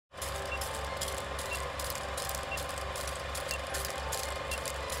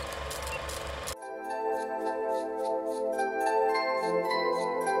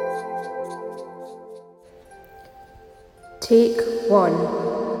Take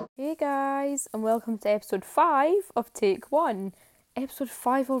one. Hey guys, and welcome to episode 5 of Take 1. Episode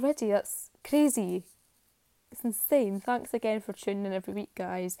 5 already, that's crazy. It's insane. Thanks again for tuning in every week,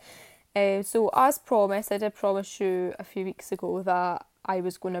 guys. So as promised, I did promise you a few weeks ago that I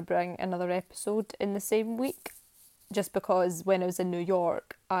was going to bring another episode in the same week, just because when I was in New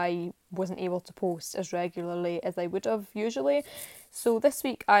York, I wasn't able to post as regularly as I would have usually. So this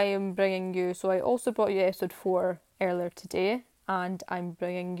week I am bringing you, so I also brought you episode 4 earlier today, and I'm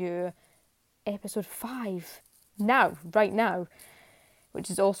bringing you episode 5 now, right now, which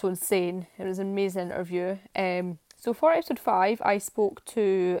is also insane. It was an amazing interview. So for episode 5, I spoke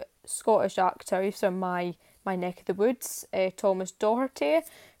to Scottish actor from my neck of the woods, Thomas Doherty,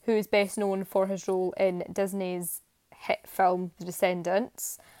 who is best known for his role in Disney's hit film The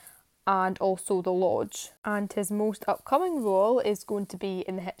Descendants and also The Lodge. And his most upcoming role is going to be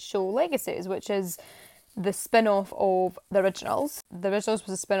in the hit show Legacies, which is the spin-off of The Originals. The Originals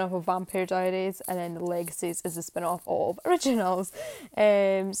was a spin-off of Vampire Diaries, and then The Legacies is a spin-off of Originals.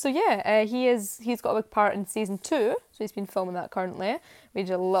 He's got a big part in season 2, so he's been filming that currently. We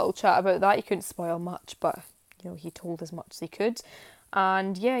did a little chat about that. He couldn't spoil much, but he told as much as he could.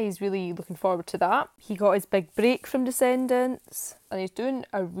 And yeah, he's really looking forward to that. He got his big break from Descendants, and he's doing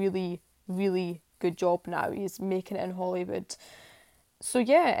a really, really good job now. He's making it in Hollywood. So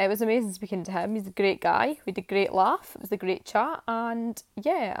yeah, it was amazing speaking to him. He's a great guy. We had a great laugh. It was a great chat. And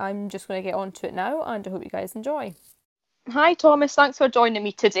yeah, I'm just going to get on to it now, and I hope you guys enjoy. Hi Thomas, thanks for joining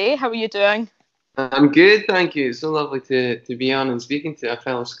me today. How are you doing? I'm good, thank you. It's so lovely to be on and speaking to a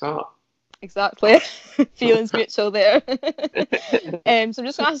fellow Scot. Exactly. Feelings mutual there. So I'm just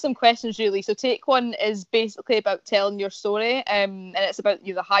going to ask some questions really. So take one is basically about telling your story, and it's about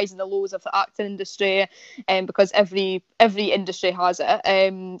the highs and the lows of the acting industry, because every industry has it.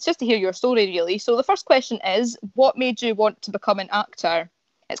 It's just to hear your story really. So the first question is, what made you want to become an actor?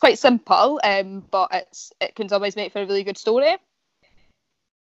 It's quite simple, but it can always make for a really good story.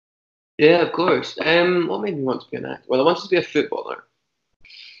 Yeah, of course. What made me want to be an actor? Well, I wanted to be a footballer.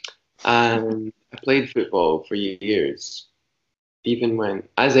 And I played football for years, even when,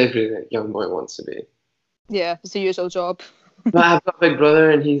 as every young boy wants to be. Yeah, it's the usual job. But I've got a big brother,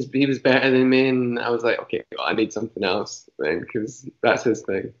 and he was better than me, and I was like, okay, well, I need something else then, because that's his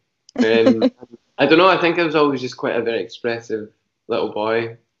thing. I don't know. I think I was always just quite a very expressive little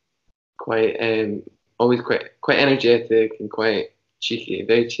boy, quite always quite energetic and quite cheeky,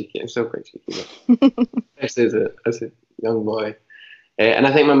 very cheeky. I'm still quite cheeky, but especially as a young boy. And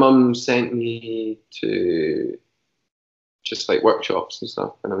I think my mum sent me to just like workshops and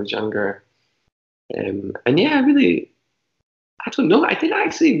stuff when I was younger. And yeah, I don't know. I did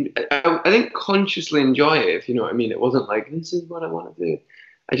actually, I didn't consciously enjoy it, if you know what I mean. It wasn't like, this is what I want to do.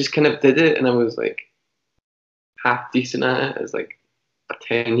 I just kind of did it, and I was like half decent at it as like a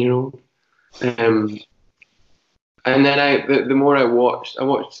 10-year-old. And then the more I watched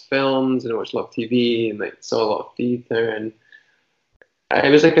films, and I watched a lot of TV, and like saw a lot of theatre, and it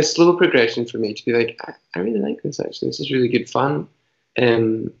was like a slow progression for me to be like, I really like this actually. This is really good fun.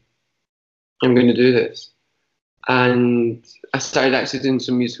 I'm going to do this. And I started actually doing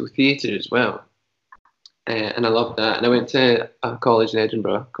some musical theatre as well. And I loved that. And I went to a college in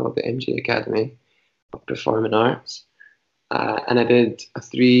Edinburgh called the MG Academy of Performing Arts. And I did I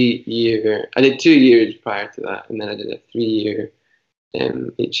did 2 years prior to that. And then I did a 3-year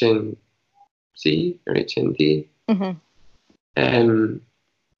HNC or HND. Mm-hmm.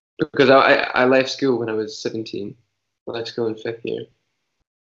 Because I left school when I was 17. I left school in 5th year,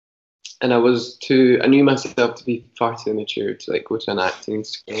 and I knew myself to be far too immature to like go to an acting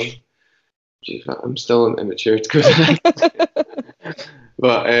school. I'm still immature to go to an acting school.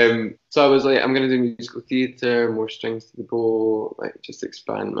 But so I was like, I'm gonna do musical theatre, more strings to the bow, like just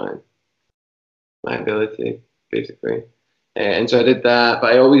expand my ability basically. And so I did that,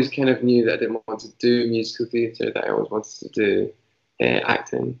 but I always kind of knew that I didn't want to do musical theatre, that I always wanted to do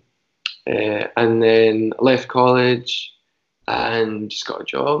acting. And then I left college and just got a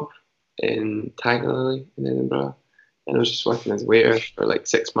job in Tiger Lily in Edinburgh. And I was just working as a waiter for like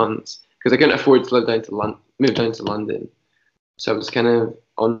 6 months because I couldn't afford to move down to London. So I was kind of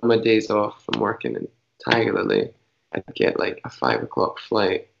on my days off from working in Tiger Lily, I'd get like a 5 o'clock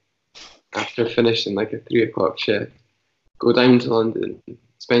flight after finishing like a 3 o'clock shift. Go down to London,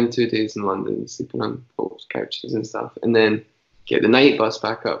 spend 2 days in London, sleeping on folks' couches and stuff, and then get the night bus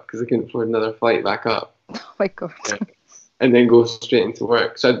back up because I couldn't afford another flight back up. Oh my god! And then go straight into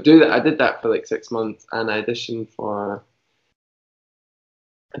work. So I did that for like 6 months, and I auditioned for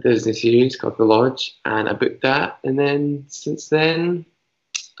a Disney series called The Lodge, and I booked that. And then since then,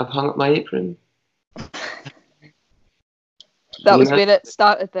 I've hung up my apron. That And was where it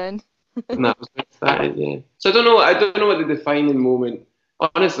started then. and that was where it started, yeah. So I don't know what the defining moment.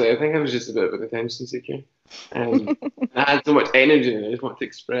 Honestly, I think I was just a bit of an attention seeker. And I had so much energy and I just wanted to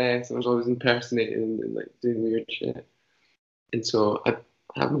express, and I was always impersonating and like doing weird shit. And so I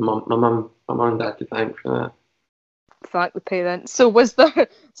have my mum and dad to thank for that. Thank the parents. So there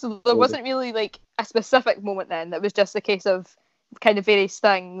Yeah. wasn't really like a specific moment then, that was just a case of kind of various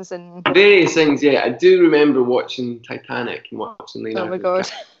things and Various things, yeah. I do remember watching Titanic and watching oh my Leonardo god.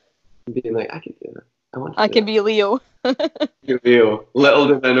 DiCaprio and being like, I can do that. I want to I do can that. be Leo. Leo. Little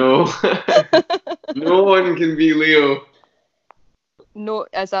did I know. No one can be Leo. No,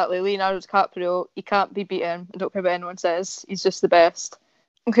 exactly. Leonardo DiCaprio, he can't be beaten. I don't care what anyone says. He's just the best.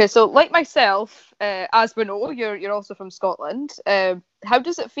 Okay, so like myself, as we know, you're also from Scotland. How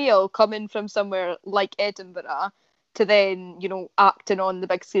does it feel coming from somewhere like Edinburgh to then, acting on the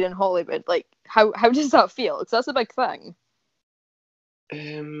big screen in Hollywood? Like, how does that feel? Because that's a big thing.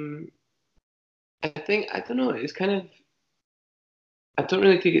 I think I don't know. It's kind of I don't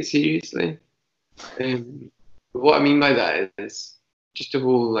really take it seriously. What I mean by that is just the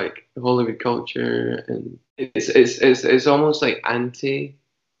whole like the Hollywood culture, and it's almost like anti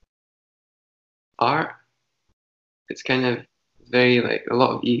art. It's kind of very like a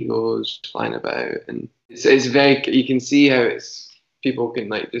lot of egos flying about, and it's very you can see how it's people can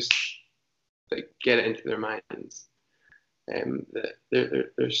like just like get it into their minds, that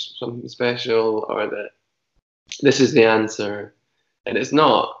there's something special or that this is the answer, and it's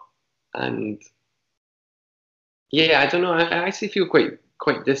not. And yeah, I don't know. I actually feel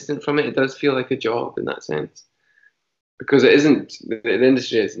quite distant from it. It does feel like a job in that sense because it isn't. The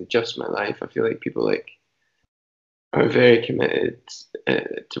industry isn't just my life. I feel like people like are very committed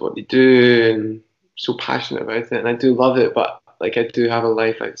to what they do and so passionate about it. And I do love it, but like I do have a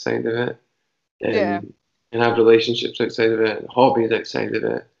life outside of it, Yeah. and have relationships outside of it, and hobbies outside of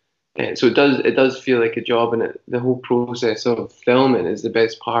it. So it does feel like a job, and the whole process of filming is the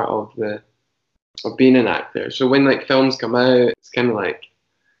best part of being an actor. So when like films come out, it's kind of like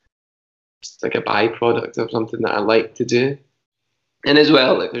it's like a byproduct of something that I like to do. And as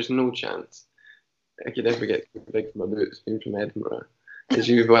well, like there's no chance I could ever get too big for my boots being from Edinburgh. As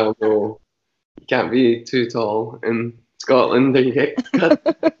you well know, you can't be too tall in Scotland or you get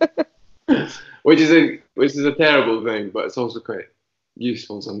cut. which is a terrible thing, but it's also quite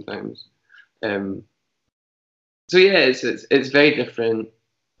useful sometimes. Um, so yeah, it's very different.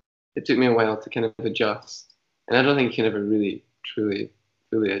 It took me a while to kind of adjust, and I don't think you can ever really truly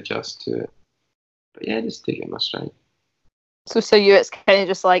fully adjust to it. But yeah, just take it in my stride. So you, it's kind of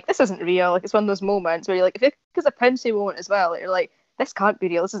just like, this isn't real. Like, it's one of those moments where you're like, if it's a Princey moment as well, like, you're like, this can't be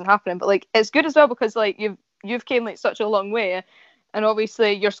real. This isn't happening. But like, it's good as well because like you've came like such a long way, and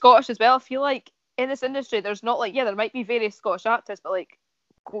obviously you're Scottish as well. I feel like in this industry, there's not like, yeah, there might be various Scottish actors, but like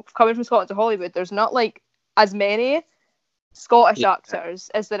coming from Scotland to Hollywood, there's not like as many Scottish Yeah, actors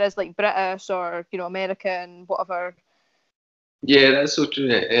as there is like British or American, whatever. yeah, that's so true.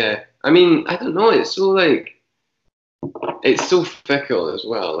 Yeah, I mean, I don't know. It's so fickle as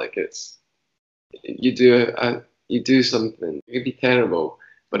well. Like it's you do something, it could be terrible,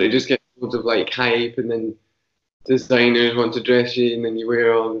 but it just gets loads of like hype, and then designers want to dress you, and then you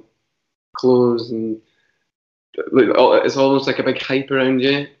wear all the clothes, and like, it's almost like a big hype around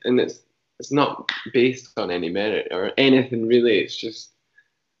you, and it's not based on any merit or anything really. It's just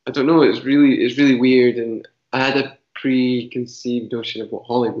I don't know. It's really weird, and I had a preconceived notion of what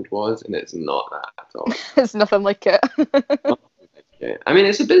Hollywood was, and it's not that at all. It's nothing like it. Yeah. I mean,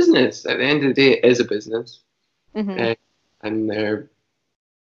 it's a business. At the end of the day, it is a business, hmm uh, and they're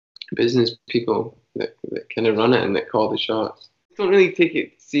business people that kind of run it and that call the shots. I don't really take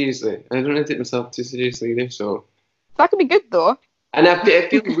it seriously. I don't really take myself too seriously either. So, That could be good though. and I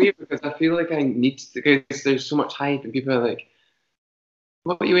feel weird because I feel like I need to, because there's so much hype and people are like,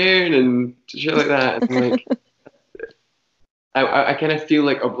 "What are you wearing?" and shit like that. And like, I kind of feel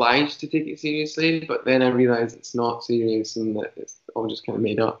like obliged to take it seriously, but then I realize it's not serious and that it's all just kind of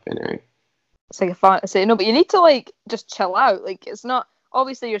made up anyway. It's like a fantasy. No, but you need to like just chill out. Like, it's not,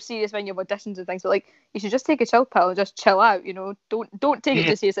 obviously you're serious when you have auditions and things, but like you should just take a chill pill and just chill out. Don't take it Yeah,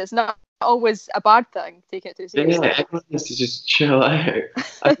 too seriously. It's not always a bad thing taking it too yeah, seriously. everyone needs to just chill out.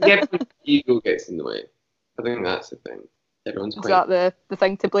 I think everyone's ego gets in the way. I think that's the thing. Everyone's Is quite. that the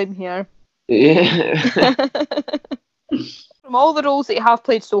thing to blame here? Yeah. From all the roles that you have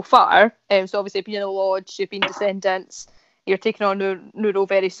played so far, so obviously you've been in the Lodge, you've been Descendants, you're taking on a new role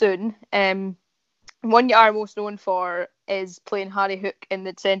very soon. One you are most known for is playing Harry Hook in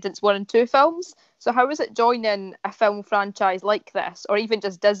the Descendants 1 and 2 films. So how is it joining a film franchise like this, or even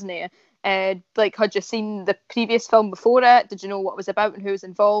just Disney, Like, had you seen the previous film before it? Did you know what it was about and who was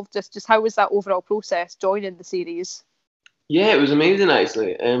involved? Just how was that overall process joining the series? Yeah, it was amazing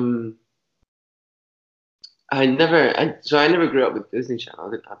actually. I never grew up with Disney Channel.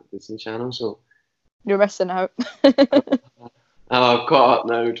 I didn't have a Disney Channel, so You're missing out. I've caught up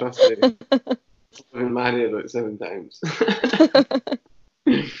now. Trust me. I've been married about 7 times.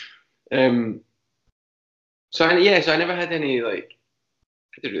 um, so I never had any like.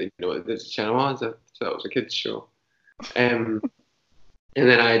 I didn't really know what the Disney Channel was. I thought it was a kids show. Um, and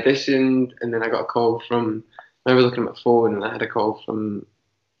then I auditioned, and then I got a call from. I remember looking at my phone, and I had a call from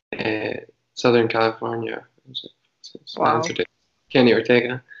Southern California. Wow. Kenny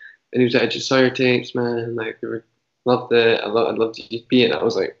Ortega, and he was like, "I just saw your tapes, man. Like, loved it. I'd love to just be it." And I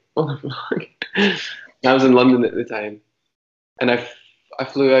was like, "What the fuck?" I was in London at the time, and I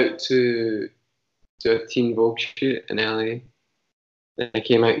flew out to a Teen Vogue shoot in LA. Then I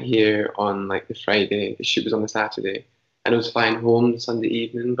came out here on like the Friday. The shoot was on the Saturday, and I was flying home Sunday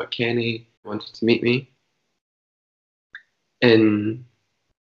evening. But Kenny wanted to meet me in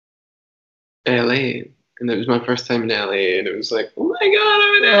LA, and it was my first time in LA, and it was like, oh my god,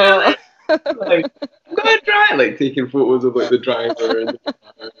 I'm in LA! Like, I'm gonna try, like taking photos of like the driver and the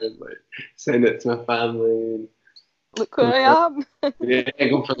car, and like send it to my family. Look where I am. Yeah,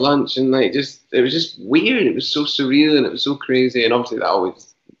 go for lunch, and like it was just weird. It was so surreal, and it was so crazy, and obviously that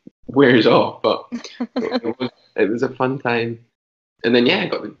always wears off, but it was a fun time. And then yeah, I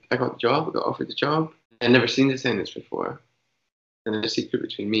got the job. I got offered the job. I'd never seen Descendants before, and there's a secret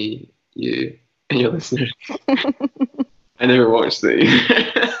between me, you, and your listeners. I never watched it.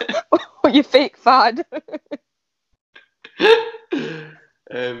 Oh, you fake fan.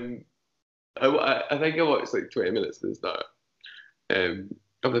 I think I watched like 20 minutes of the start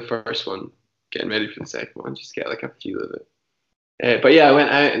of the first one, getting ready for the second one, just to get like a feel of it. But yeah, I went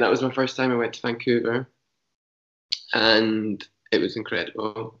out, and that was my first time I went to Vancouver, and it was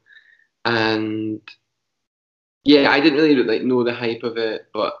incredible. And yeah, I didn't really like know the hype of it,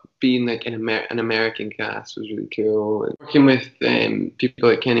 but being like an American cast was really cool. And working with people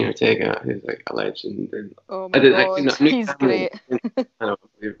like Kenny Ortega, who's like a legend. And Oh my god, he's great. I know,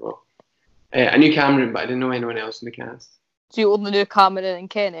 unbelievable. I knew Cameron, but I didn't know anyone else in the cast. So you only knew Cameron and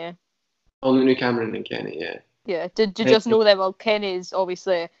Kenny? Only knew Cameron and Kenny, yeah. Yeah. Did you just know them? Well, Kenny's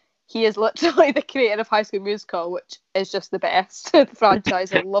obviously, he is literally the creator of High School Musical, which is just the best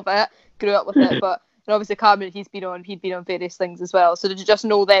franchise. I love it. Grew up with it, but and obviously Cameron, he'd been on various things as well. So did you just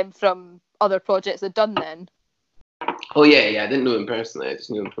know them from other projects they'd done then? Oh yeah. I didn't know them personally. I just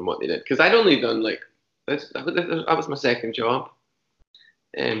knew them from what they did, because I'd only done like that was my second job,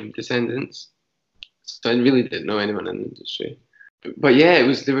 Descendants. So I really didn't know anyone in the industry. But yeah,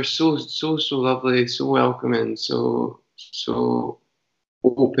 they were so lovely, so welcoming, so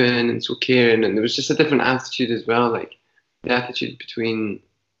open and so caring, and there was just a different attitude as well. Like the attitude between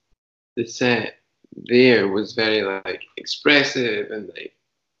the set there was very like expressive and like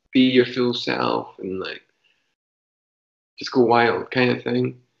be your full self and like just go wild kind of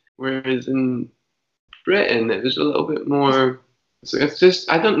thing. Whereas in Britain, it was a little bit more. So it's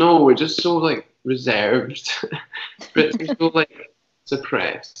just, I don't know, we're just so like reserved. Brits are so like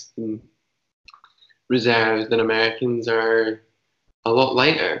suppressed and reserved, and Americans are a lot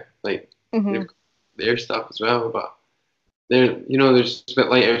lighter. Like they've got their stuff as well, but they're just a bit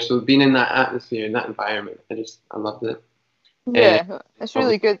lighter. So being in that atmosphere, in that environment, I loved it. Yeah, it's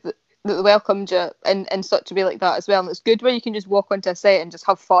really good that they welcomed you in such a way like that as well. And it's good where you can just walk onto a set and just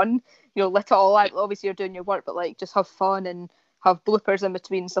have fun. Let it all out. Obviously, you're doing your work, but like just have fun and have bloopers in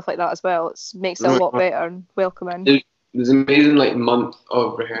between, stuff like that as well. It makes it a lot better and welcoming. There's an amazing like month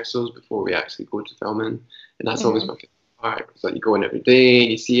of rehearsals before we actually go to filming, and that's always my favorite part. It's like you go in every day,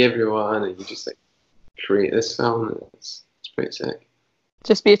 and you see everyone, and you just like create this film. It's pretty sick.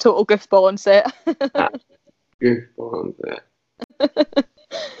 Just be a total goofball on set. Goofball on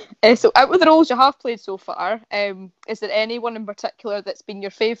set. So out of the roles you have played so far, is there anyone in particular that's been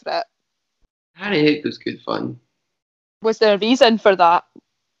your favourite? Harry Hick was good fun. Was there a reason for that?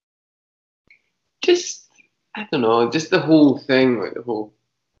 Just, I don't know, just the whole thing, like the whole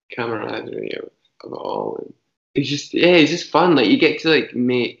camaraderie of it all. And it's just fun. Like you get to like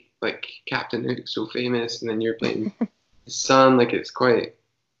make like Captain Hook so famous, and then you're playing his son. Like it's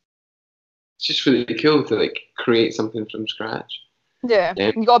just really cool to like create something from scratch. Yeah,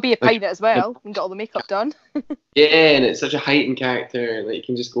 you got to be a pilot as well and get all the makeup done. Yeah, and it's such a heightened character. Like you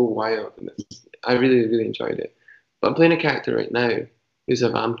can just go wild, and I really really enjoyed it. But I'm playing a character right now who's a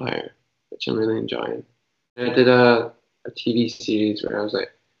vampire, which I'm really enjoying. I did a TV series where I was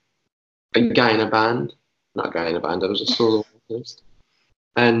like a guy in a band. Not a guy in a band, I was a solo artist.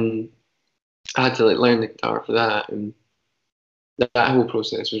 And I had to like learn the guitar for that, and that whole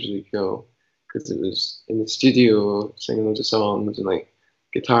process was really cool because it was in the studio singing loads of songs and like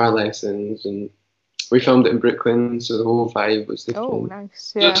guitar lessons, and we filmed it in Brooklyn, so the whole vibe was Oh, different.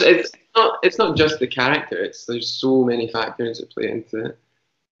 nice. So Yeah. it's not just the character. There's so many factors that play into it,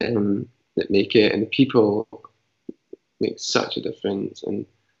 that make it, and the people make such a difference, and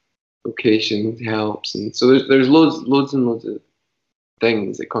location helps, and so there's loads and loads of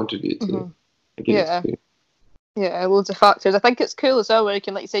things that contribute to a good Yeah. experience. Yeah, loads of factors. I think it's cool as well where you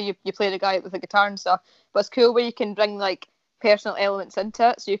can, like, say you play the guy with the guitar and stuff, but it's cool where you can bring like personal elements into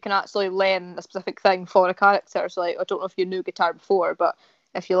it, so you can actually learn a specific thing for a character. So like, I don't know if you knew guitar before, but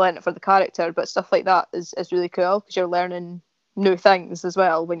if you learn it for the character, but stuff like that is really cool because you're learning new things as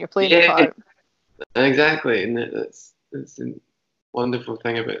well when you're playing the Yeah, part. exactly, and that's a wonderful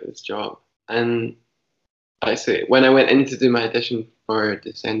thing about this job. And I say when I went in to do my audition for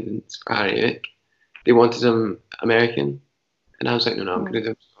Descendants for Harry, they wanted him American, and I was like, no, I'm going to do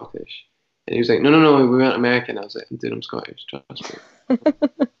him Scottish. And he was like, no, we want American. I was like, I'm doing him Scottish, trust me.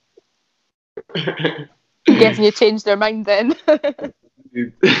 I'm guessing you changed their mind then.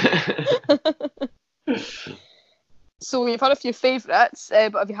 So you've had a few favourites,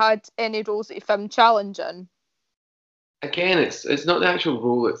 but have you had any roles that you found challenging? Again, it's not the actual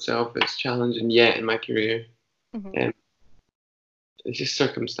role itself that's challenging yet in my career. Um, it's just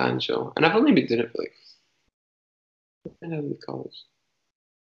circumstantial, and I've only been doing it for like when I was in college,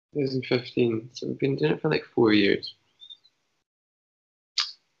 2015. So I've been doing it for like 4 years,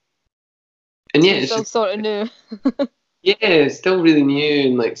 and yeah, So it's still just sort of new. yeah, it's still really new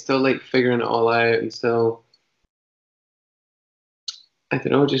and like still like figuring it all out, and still I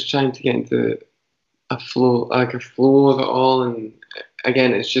don't know, just trying to get into a flow of it all. And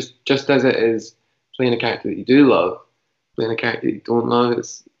again, it's just as it is playing a character that you do love, playing a character that you don't love.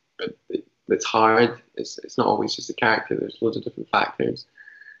 It's hard. It's not always just a character. There's loads of different factors.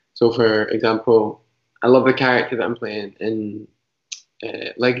 So, for example, I love the character that I'm playing in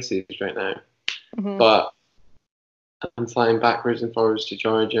Legacies right now, but I'm flying backwards and forwards to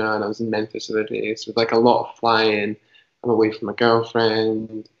Georgia, and I was in Memphis the other day, so like a lot of flying. I'm away from my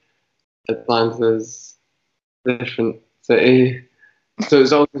girlfriend. Atlanta's a different city, so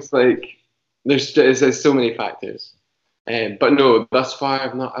it's always like there's so many factors. But no, thus far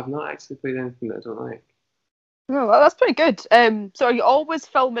I've not actually played anything that I don't like. Oh, well, that's pretty good. So are you always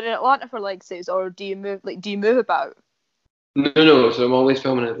filming in Atlanta for Legacies, or do you move about? No. So I'm always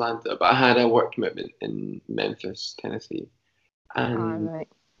filming in Atlanta, but I had a work commitment in Memphis, Tennessee, Ah, and right.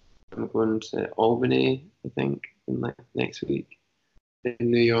 I'm going to Albany, I think, in like next week in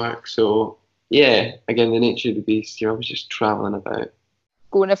New York. So yeah, again, the nature of the beast. You're always just traveling about.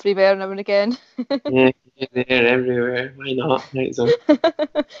 Going everywhere now and again. Yeah, here, there, everywhere. Why not? Right, so,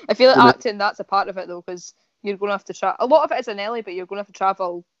 I feel like you know, acting, that's a part of it though, because you're going to have to travel. A lot of it is in LA, but you're going to have to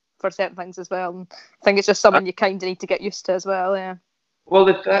travel for certain things as well. And I think it's just something you kind of need to get used to as well. Yeah. well,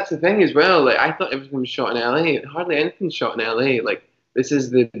 that's the thing as well. Like I thought everything was shot in LA. Hardly anything's shot in LA. Like this is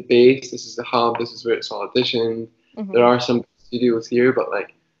the base. This is the hub. This is where it's all auditioned. There are some studios here, but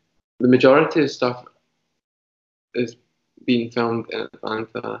like the majority of stuff is being filmed in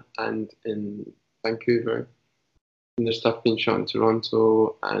Atlanta and in Vancouver. And there's stuff being shot in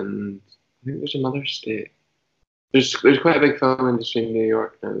Toronto, and I think there's another state. There's quite a big film industry in New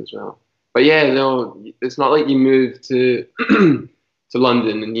York now as well. But yeah, no, it's not like you move to to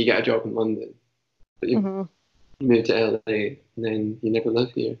London and you get a job in London. But you move to LA and then you never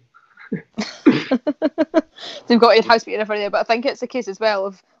live here. So you've got your house beating every day, but I think it's the case as well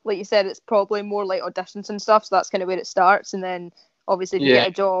of, like you said, it's probably more like auditions and stuff, so that's kind of where it starts, and then obviously if you Yeah, get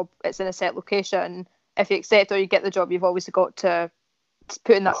a job, it's in a set location. If you accept or you get the job, you've obviously got to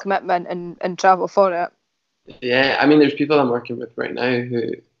put in that commitment and travel for it. yeah. I mean, there's people I'm working with right now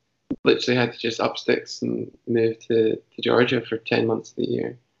who literally had to just up sticks and move to Georgia for 10 months of the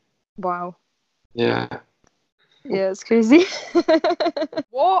year. Wow. Yeah. Yeah, it's crazy.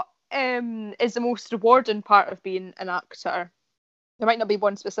 What is the most rewarding part of being an actor? There might not be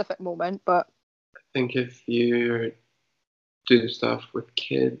one specific moment, but I think if you're doing stuff with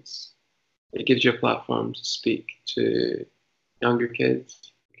kids, it gives you a platform to speak to younger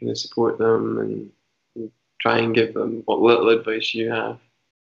kids, kind of support them and try and give them what little advice you have.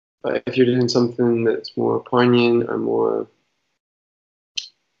 But if you're doing something that's more poignant or more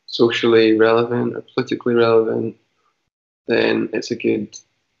socially relevant or politically relevant, then it's a good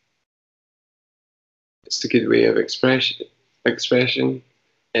way of expression. Because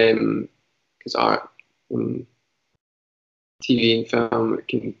art and TV and film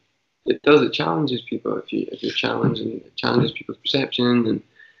it challenges people if you're challenged, and it challenges people's perception, and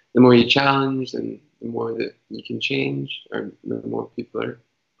the more you challenge, and the more that you can change, or the more people are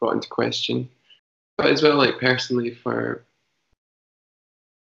brought into question. But as well, like personally, for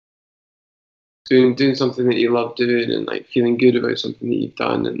doing something that you love doing, and like feeling good about something that you've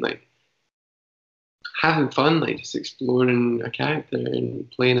done, and like having fun, like just exploring a character and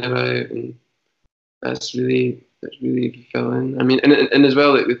playing about, and that's really fulfilling. I mean, and as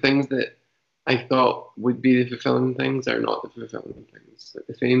well, like the things that I thought would be the fulfilling things are not the fulfilling things. Like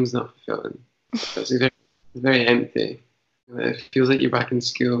the fame's not fulfilling. It's very empty. It feels like you're back in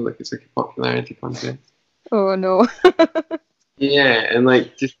school, like it's like a popularity contest. Oh no. Yeah, and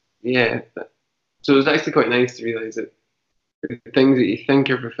like just yeah. So it was actually quite nice to realize that the things that you think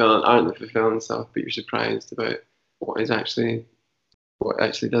are fulfilling aren't the fulfilling stuff, but you're surprised about what actually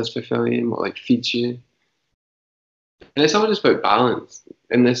does fulfill you and what like feeds you. And it's all just about balance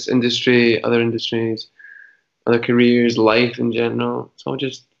in this industry, other industries, other careers, life in general. It's all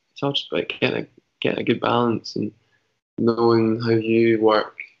just about getting a good balance and knowing how you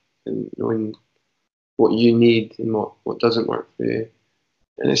work and knowing what you need and what doesn't work for you.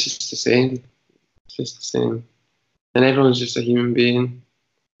 And it's just the same. It's just the same. And everyone's just a human being.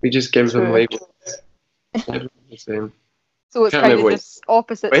 We just give them True. labels. Everyone's the same. So it's Can't kind of remember just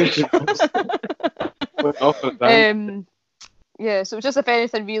opposites. what off of that. Yeah, so just if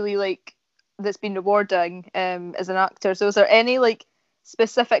anything really like that's been rewarding as an actor. So is there any like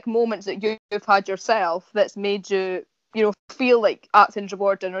specific moments that you've had yourself that's made you, feel like acting's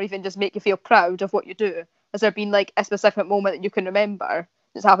rewarding, or even just make you feel proud of what you do? Has there been like a specific moment that you can remember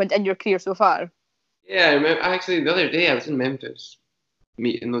that's happened in your career so far? Yeah, I remember actually the other day I was in Memphis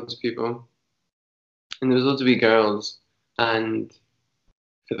meeting loads of people, and there was loads of wee girls, and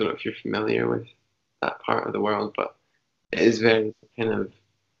I don't know if you're familiar with that part of the world, but it is very kind of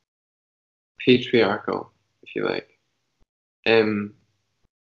patriarchal, if you like. Um,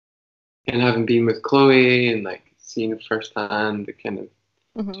 and having been with Chloe and like seeing firsthand the kind of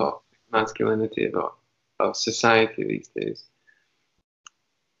Mm-hmm. toxic masculinity of society these days,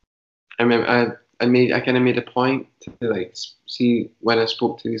 I remember I kind of made a point to like see when I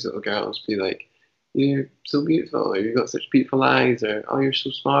spoke to these little girls, be like, "You're so beautiful," or "You've got such beautiful eyes," or "Oh, you're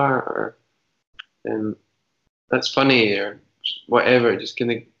so smart," or "That's funny," or whatever. Just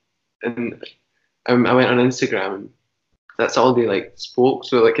kind of, and I went on Instagram, and that's all they like spoke.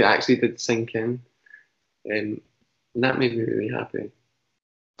 So like it actually did sink in, and that made me really happy.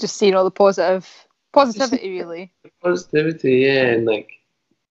 Just seeing all the Just positivity, really. positivity, yeah, and like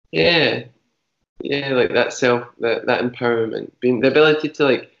yeah, yeah, like that empowerment, being the ability to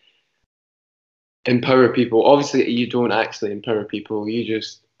like empower people. Obviously, you don't actually empower people. You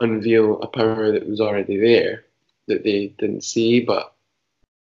just unveil a power that was already there that they didn't see. But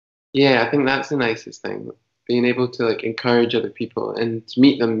yeah, I think that's the nicest thing. Being able to like encourage other people and to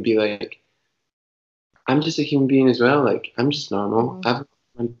meet them and be like, I'm just a human being as well. Like I'm just normal. Mm-hmm. I've got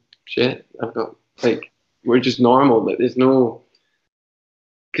shit. I've got like we're just normal. Like there's no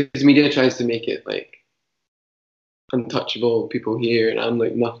because media tries to make it like untouchable people here, and I'm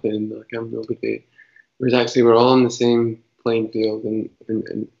like nothing. Like I'm nobody. Whereas actually we're all on the same playing field, and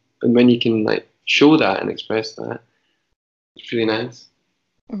when you can like show that and express that, it's really nice.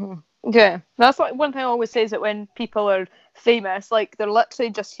 Mm-hmm. Yeah, that's like one thing I always say is that when people are famous, like they're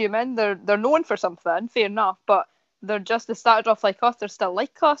literally just human. They're known for something, fair enough, but they started off like us. They're still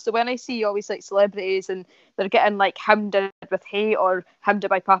like us. So when I see always like celebrities and they're getting like hounded with hate or hounded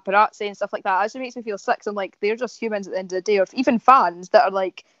by paparazzi and stuff like that, it actually makes me feel sick. I'm like, they're just humans at the end of the day. Or even fans that are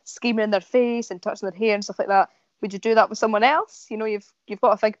like screaming in their face and touching their hair and stuff like that. Would you do that with someone else? You've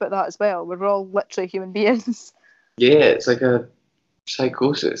got to think about that as well. We're all literally human beings. Yeah, it's like a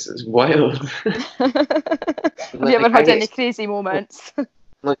psychosis. It's wild. Have you ever Like I had any get crazy moments?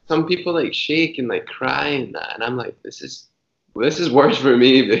 like some people like shake and like cry and that, and I'm like, this is worse for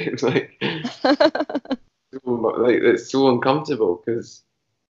me, babe. Like it's so uncomfortable because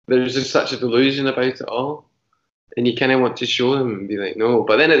there's just such a delusion about it all, and you kind of want to show them and be like, no,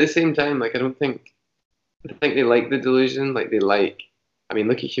 but then at the same time, like I think they like the delusion, like they like. I mean,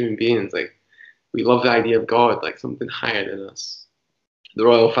 look at human beings, like we love the idea of God, like something higher than us. The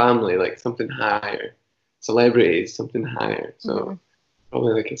royal family, like something higher. Celebrities, something higher. Mhm. So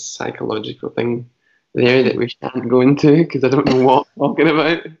probably like a psychological thing there that we can't go into because I don't know what I'm talking Just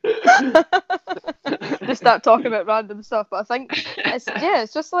about. start talking about random stuff. But I think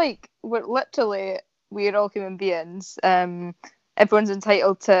it's just like we're all human beings. Everyone's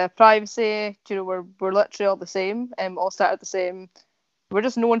entitled to privacy. We're literally all the same. All started the same. We're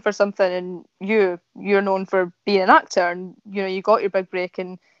just known for something, and you're known for being an actor, and you got your big break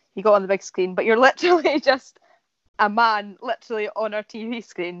and you got on the big screen. But you're literally just a man literally on our TV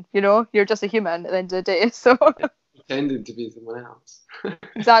screen. You know, you're just a human at the end of the day. So Pretending to be someone else.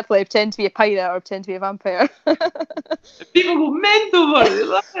 exactly, pretend to be a pirate or pretend to be a vampire. People go mental for it. They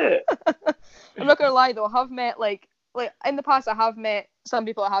love it. I'm not gonna lie though, I have met like in the past I have met some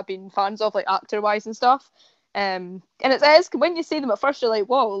people I have been fans of, like actor wise and stuff. And it's when you see them at first you're like,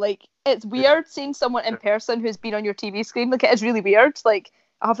 whoa, like it's weird seeing someone in person who's been on your TV screen. Like it is really weird. Like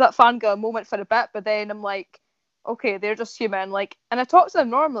I have that fangirl moment for a bit, but then I'm like, okay, they're just human. Like, and I talk to them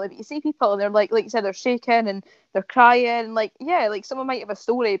normally, but you see people and they're like you said, they're shaking and they're crying, and like yeah, like someone might have a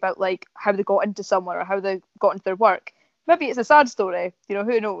story about like how they got into somewhere or how they got into their work. Maybe it's a sad story, you know,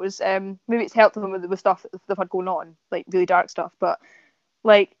 who knows? Maybe it's helped them with stuff that they've had going on, like really dark stuff. But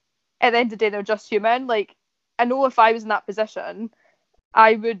like at the end of the day, they're just human. Like I know if I was in that position,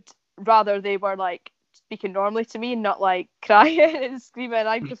 I would rather they were like speaking normally to me and not like crying and screaming.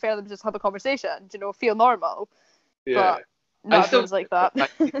 I'd prefer them to just have a conversation, you know, feel normal. Yeah. But not everyone's like that. I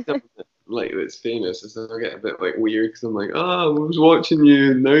see someone like that's famous, and so I get a bit like weird because I'm like, oh, I was watching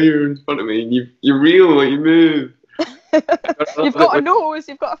you, and now you're in front of me, and you're real, like you move. You've got a nose,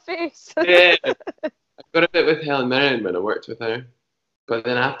 you've got a face. Yeah, I got a bit with Helen Mirren when I worked with her, but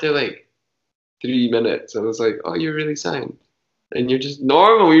then after like 3 minutes, I was like, oh, you're really sound, and you're just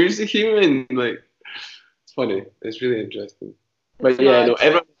normal, you're just a human. Like it's funny, it's really interesting. But yeah, no,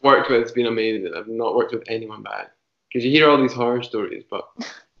 everyone I've worked with has been amazing. I've not worked with anyone bad because you hear all these horror stories, but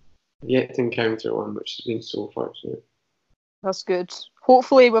yet to encounter one which has been so fortunate. That's good.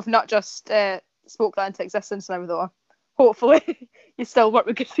 Hopefully we've not just spoke that into existence now though. Hopefully you still work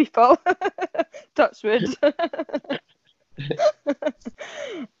with good people. Touch wood.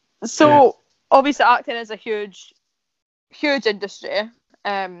 So obviously acting is a huge industry.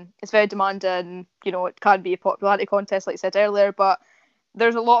 It's very demanding, you know, it can be a popularity contest like I said earlier, but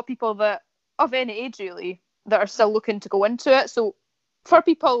there's a lot of people that of any age really that are still looking to go into it. So for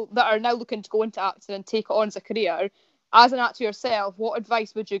people that are now looking to go into acting and take it on as a career, as an actor yourself, what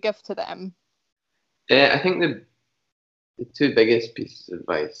advice would you give to them? I think the two biggest pieces of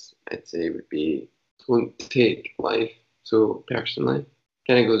advice I'd say would be don't take life so personally.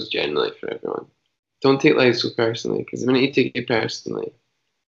 Kind of goes generally for everyone. Don't take life so personally, because the minute you take it personally,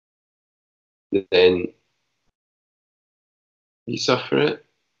 then you suffer it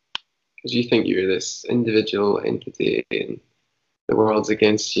because you think you're this individual entity and the world's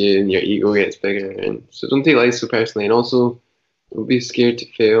against you and your ego gets bigger. And so don't take life so personally, and also don't be scared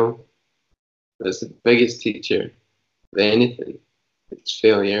to fail. That's the biggest teacher of anything. It's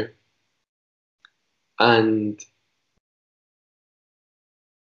failure. And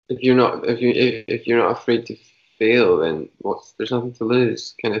if you're not afraid to fail, then there's nothing to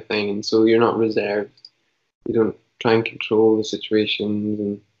lose, kind of thing. And so you're not reserved. You don't try and control the situations,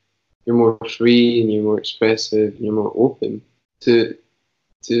 and you're more free and you're more expressive and you're more open to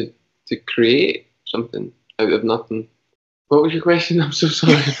to create something out of nothing. What was your question? I'm so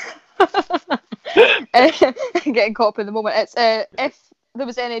sorry. Getting caught up in the moment. It's if there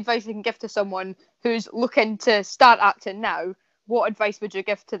was any advice you can give to someone who's looking to start acting now, what advice would you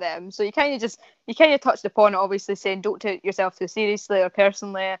give to them? So you kind of touched upon it, obviously saying don't take yourself too seriously or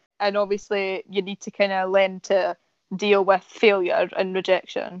personally, and obviously you need to kind of learn to deal with failure and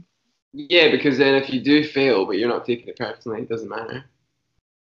rejection. Yeah, because then if you do fail but you're not taking it personally, it doesn't matter.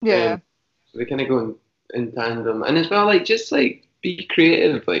 Yeah. So they kind of go in tandem, and as well, like just like be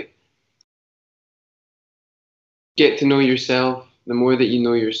creative, like get to know yourself. The more that you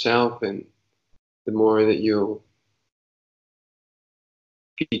know yourself, and the more that you'll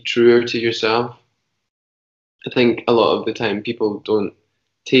be truer to yourself. I think a lot of the time people don't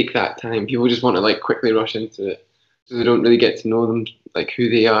take that time. People just want to like quickly rush into it, so they don't really get to know them, like who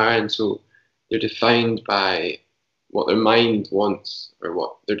they are, and so they're defined by what their mind wants, or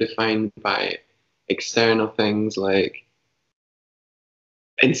what they're defined by external things like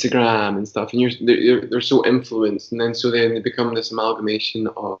Instagram and stuff, and they're so influenced, and then so then they become this amalgamation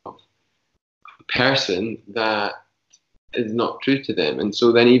of a person that is not true to them, and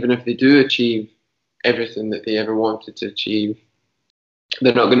so then even if they do achieve everything that they ever wanted to achieve,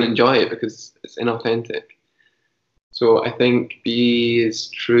 they're not going to enjoy it because it's inauthentic. So I think be as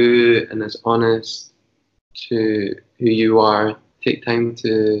true and as honest to who you are. Take time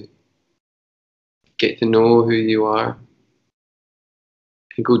to get to know who you are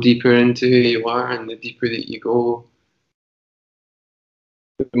and go deeper into who you are, and the deeper that you go,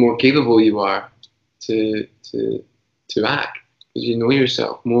 the more capable you are to act, because you know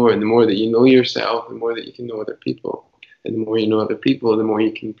yourself more, and the more that you know yourself, the more that you can know other people, and the more you know other people, the more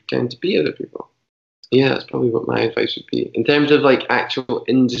you can pretend to be other people. Yeah, that's probably what my advice would be in terms of like actual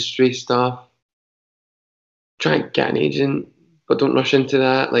industry stuff. try and get an agent, but don't rush into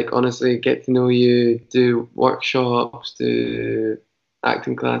that. Like, honestly, get to know you, do workshops, do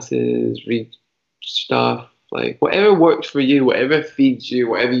acting classes, read stuff, like whatever works for you, whatever feeds you,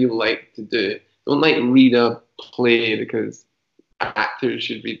 whatever you like to do. Don't like read a play because actors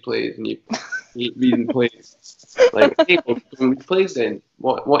should read plays and you hate reading plays. Like, hey, well, read plays then.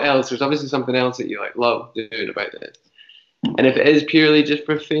 What else? There's obviously something else that you like love doing about it. And if it is purely just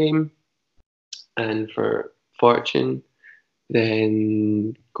for fame and for fortune,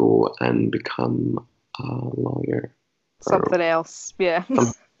 then go and become a lawyer. Something else, yeah.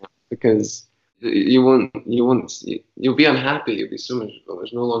 Because you'll be unhappy, you'll be so miserable.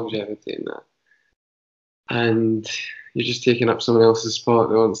 There's no longevity in that. And you're just taking up someone else's spot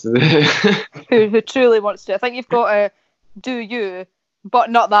that wants to do. who truly wants to. I think you've got to do you, but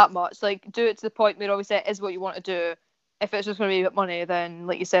not that much. Like, do it to the point where obviously it is what you want to do. If it's just going to be about money, then,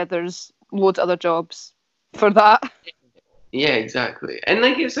 like you said, there's loads of other jobs for that. Yeah, exactly. And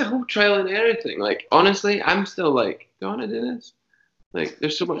like, it's a whole trial and error thing. Like, honestly, I'm still like, do I want to do this? Like,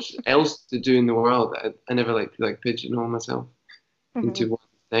 there's so much else to do in the world that I never like to like pigeonhole myself into one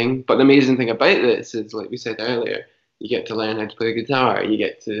thing. But the amazing thing about this is, like we said earlier, you get to learn how to play the guitar. You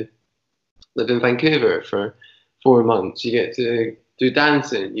get to live in Vancouver for 4 months. You get to do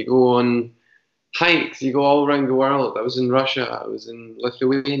dancing. You go on hikes. You go all around the world. I was in Russia. I was in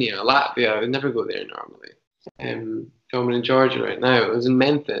Lithuania, Latvia. I would never go there normally. Filming in Georgia right now. I was in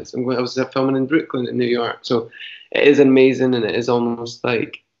Memphis. I was filming in Brooklyn in New York. So it is amazing, and it is almost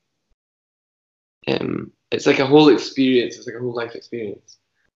like it's like a whole experience. It's like a whole life experience.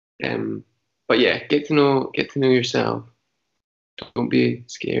 But yeah, get to know yourself. Don't be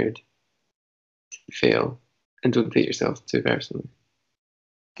scared to fail, and don't take yourself too personally.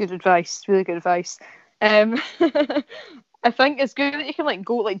 Good advice, really good advice. I think it's good that you can like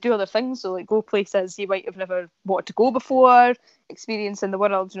go like do other things, so like go places you might have never wanted to go before, experiencing the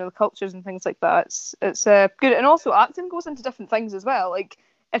world, the cultures and things like that. It's good, and also acting goes into different things as well. Like,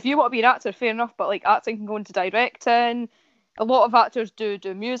 if you want to be an actor, fair enough, but like acting can go into directing. A lot of actors do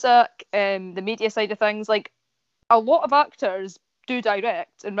music, the media side of things. Like, a lot of actors do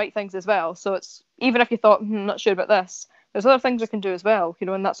direct and write things as well. So it's, even if you thought, not sure about this, there's other things we can do as well,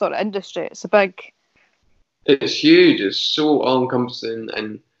 in that sort of industry. It's a big... It's huge. It's so all-encompassing,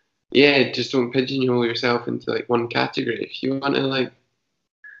 and yeah, just don't pigeonhole yourself into like one category. If you want to like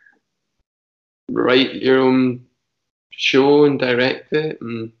write your own show and direct it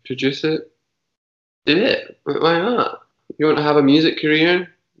and produce it, do it. Why not? You want to have a music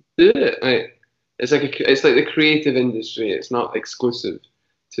career? Do it. Like, it's like the creative industry. It's not exclusive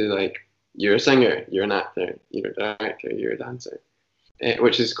to like, you're a singer, you're an actor, you're a director, you're a dancer,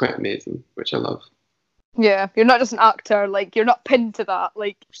 which is quite amazing, which I love. Yeah, you're not just an actor, like, you're not pinned to that.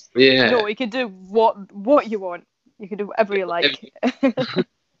 Like, yeah. No, you can do what you want. You can do whatever you like.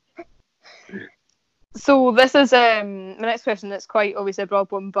 So this is my next question. It's quite obviously a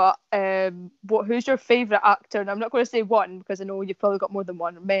broad one, but who's your favourite actor? And I'm not going to say one because I know you've probably got more than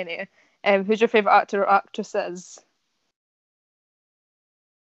one, or many. Who's your favourite actor or actresses?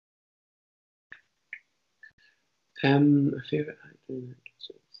 My favourite actor and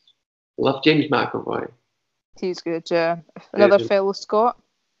actresses. I love James McAvoy. He's good, yeah. Another fellow Scot.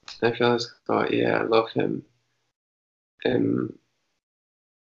 Another fellow Scot, yeah, I love him.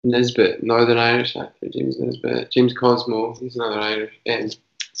 Nisbet, Northern Irish actor, James Nisbet. James Cosmo, he's another Irish,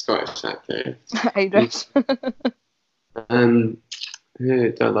 Scottish actor. Irish.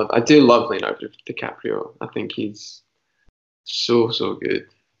 Who do I love? I do love Leonardo DiCaprio. I think he's so good.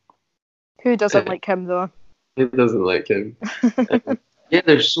 Who doesn't like him though? Who doesn't like him? Yeah,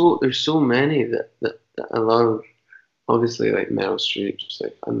 there's so many that I love. Obviously, like Meryl Streep, just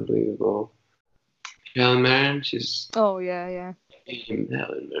like unbelievable. Helen Mirren, she's... Oh yeah. Dame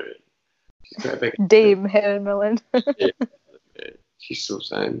Helen Mirren. She's quite a big... Dame Helen Mirren. She's so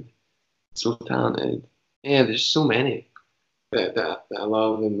sound, so talented. Yeah, there's so many that I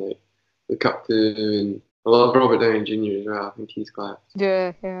love and like look up to, and I love Robert Downey Jr. as well. I think he's class.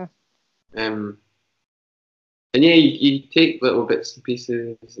 Yeah. And yeah, you take little bits and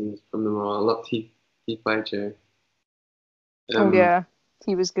pieces and from them all. I love Heath Ledger. Oh yeah,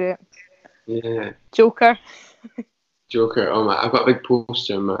 he was great. Yeah. Joker. Oh my! I've got a big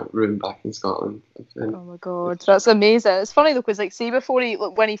poster in my room back in Scotland. Oh my god, that's amazing. It's funny though, because like, see, before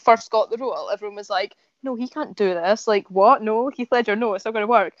when he first got the role, everyone was like, "No, he can't do this." Like, what? No, Heath Ledger. No, it's not going to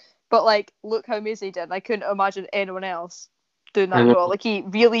work. But like, look how amazing he did. I couldn't imagine anyone else doing that role. Like, he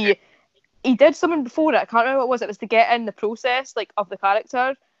did something before it. I can't remember what it was. It was to get in the process, like, of the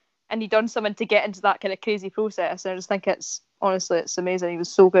character, and he done something to get into that kind of crazy process. And I just think it's amazing. He was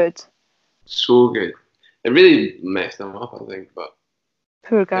so good. So good. It really messed him up, I think. But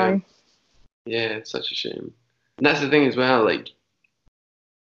Poor guy. yeah, it's such a shame. And that's the thing as well. Like,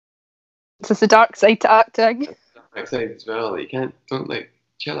 It's just the dark side to acting. excited as well. Like, don't like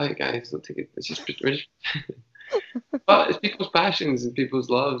chill out, guys. Don't take it. It's just but it's people's passions and people's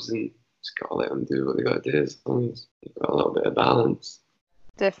loves, and just gotta let them do what they gotta do as long as they've got a little bit of balance.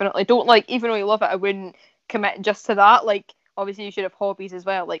 Definitely. Don't like, even though you love it, I wouldn't commit just to that. Like, obviously you should have hobbies as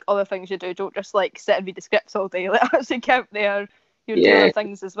well, like other things you do. Don't just like sit and read the scripts all day. Like, actually count there your two Yeah, other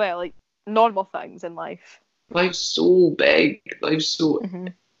things as well, like normal things in life. life's so big. Life's so Mm-hmm.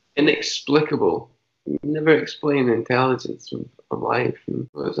 inexplicable. You never explain the intelligence of life. And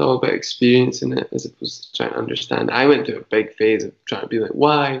it's all about experiencing it as opposed to trying to understand. I went through a big phase of trying to be like,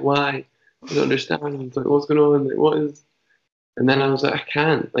 why? I don't understand. It's like, what's going on? Like, what is? And then I was like, I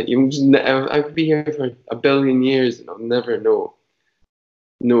can't. Like, I could be here for a billion years and I'll never know.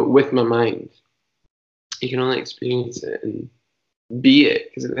 No, with my mind, you can only experience it and be it.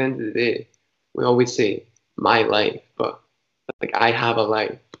 Because at the end of the day, we always say my life, but like I have a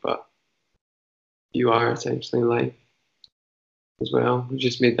life, but you are essentially life as well. We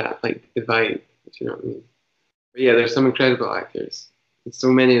just made that like divide, if you know what I mean. But yeah, there's some incredible actors. There's so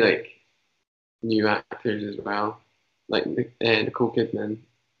many like new actors as well. Like Nicole Kidman.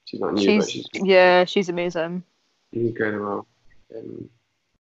 She's not new, but She's amazing. incredible.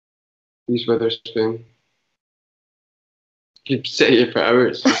 Reese Witherspoon. Could sit here for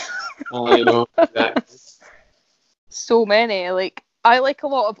hours. You know, exactly. So many. Like, I like a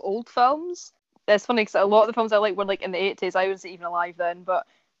lot of old films. It's funny because a lot of the films I like were like in the 80s. I wasn't even alive then, but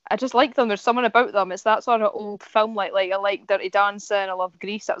I just like them. There's something about them. It's that sort of old film. Like I like Dirty Dancing. I love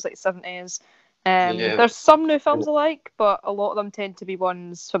Grease. That was like 70s. Yeah. There's some new films I like, but a lot of them tend to be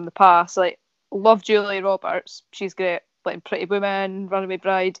ones from the past. Like, love Julia Roberts. She's great. Like Pretty Woman, Runaway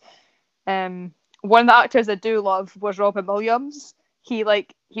Bride. One of the actors I do love was Robin Williams. He was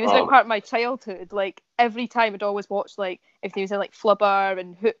a big part of my childhood. Like, every time I'd always watch, like, if he was in like Flubber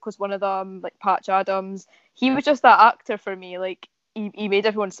and Hook was one of them, like Patch Adams. He was just that actor for me. Like, he made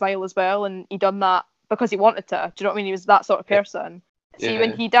everyone smile as well, and he done that because he wanted to. Do you know what I mean? He was that sort of person. See,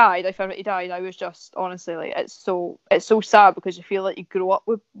 when he died, I found out he died, I was just, honestly, like, it's so sad because you feel like you grow up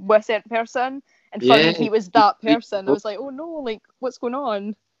with a certain person, and for me, he was that person. I was like, oh no, like, what's going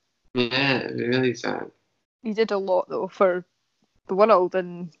on? Yeah, really sad. He did a lot though for the world,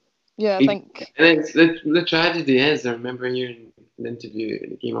 and yeah, I think. And it's the tragedy is, I remember hearing an interview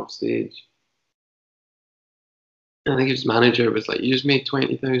and he came off stage. I think his manager was like, "You just made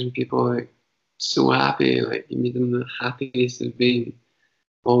 20,000 people like so happy, like you made them the happiest they've been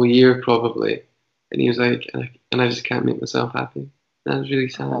all year probably." And he was like, "And I just can't make myself happy." That was really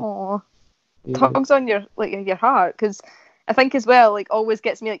sad. Aww. Yeah. Tugs on your heart, because I think as well, like, always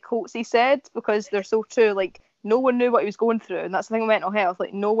gets me like quotes he said, because they're so true. Like, no one knew what he was going through, and that's the thing with mental health.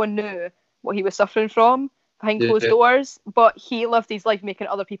 Like, no one knew what he was suffering from behind closed doors, but he lived his life making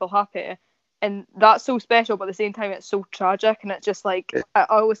other people happy, and that's so special. But at the same time, it's so tragic, and it's just like, I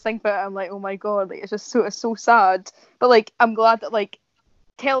always think about it. I'm like, oh my god, like, it's so sad. But like, I'm glad that like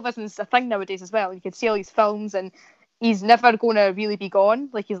television's a thing nowadays as well. You can see all these films, and he's never going to really be gone.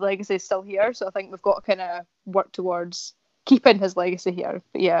 Like, his legacy is still here, so I think we've got to kind of work towards keeping his legacy here.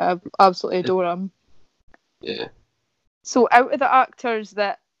 But yeah, I absolutely adore him. Yeah. So out of the actors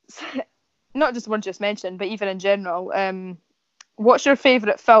that, not just the ones just mentioned, but even in general, what's your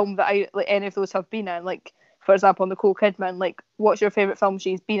favourite film that any of those have been in? Like, for example, Nicole Kidman, like, what's your favourite film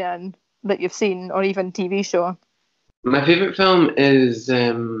she's been in that you've seen, or even TV show? My favourite film is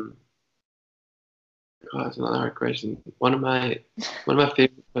God, that's another hard question. One of my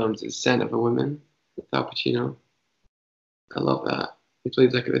favourite films is Scent of a Woman with Al Pacino. I love that. He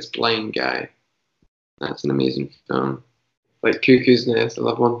plays like this blind guy. That's an amazing film. Like Cuckoo's Nest, I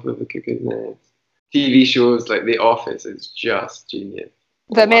love One Flew Over the Cuckoo's Nest. TV shows like The Office is just genius.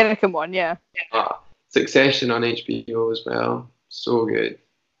 The American one, yeah. Succession on HBO as well. So good.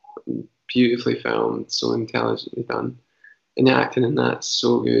 Beautifully filmed, so intelligently done. And the acting in that's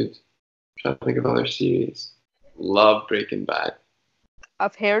so good. I'm trying to think of other series. Love Breaking Bad.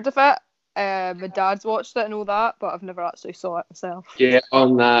 I've heard of it. My dad's watched it and all that, but I've never actually saw it myself. Get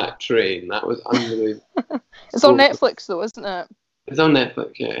on that train. That was unbelievable. It's on Netflix though, isn't it? It's on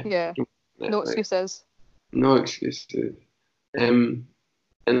Netflix, yeah. Yeah. Netflix. No excuses. No excuses. And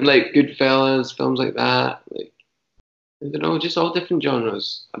like Goodfellas, films like that. Like, I don't know, just all different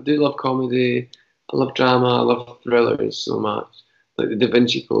genres. I do love comedy. I love drama. I love thrillers so much. Like The Da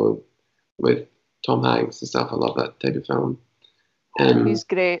Vinci Code with Tom Hanks and stuff. I love that type of film. He's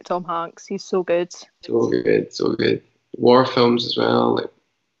great, Tom Hanks. He's so good. So good, so good. War films as well, like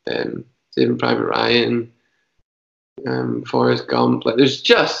Saving Private Ryan, Forrest Gump. Like, there's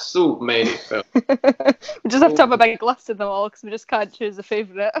just so many films. We just have to have a big list of them all because we just can't choose a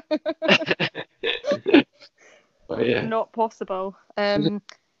favourite. But yeah. Not possible.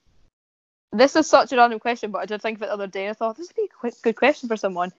 This is such a random question, but I did think of it the other day. I thought this would be a good question for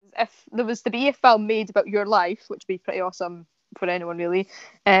someone. If there was to be a film made about your life, which would be pretty awesome for anyone really,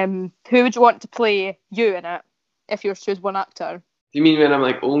 who would you want to play you in it if you were to choose one actor? Do you mean when I'm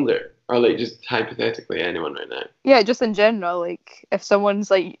like older, or like just hypothetically anyone right now? Yeah, just in general. Like if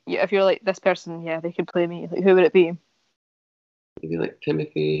someone's like, if you're like this person, yeah, they could play me. Like who would it be? Maybe like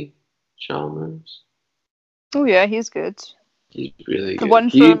Timothy Chalmers. Oh yeah, he's good. He's really The good. one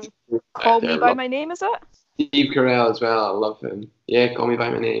from He's Call Me I by love My Name, is it? Steve Carell as well. I love him. Yeah, Call Me by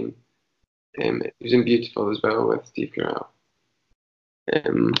My Name. He was in Beautiful as well with Steve Carell.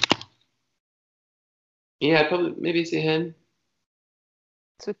 Yeah, I'd probably maybe say him.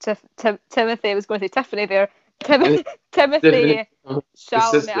 So Timothy, I was going to say Tiffany there. Timothy Timothy the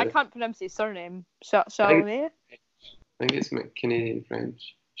Chalamet. sister. I can't pronounce his surname. I Chalamet. think it's Canadian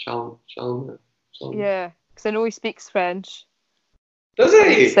French. Chalamet. Yeah, because I know he speaks French. Does That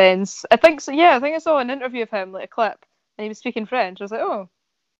he? makes sense. I think so. Yeah, I think I saw an interview of him, like a clip, and he was speaking French. I was like, oh,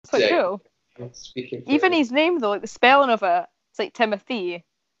 that's quite cool. Speaking Even French. his name though, like the spelling of it, it's like Timothy.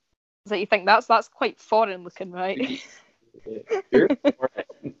 It's like you think that's quite foreign looking, right? You're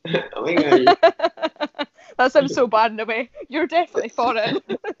foreign. I think That sounds so bad in a way. You're definitely foreign.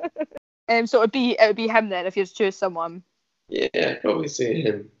 So it would be him then if you had to choose someone. yeah, I'd probably say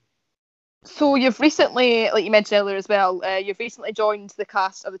him. So you've recently, like you mentioned earlier as well, you've recently joined the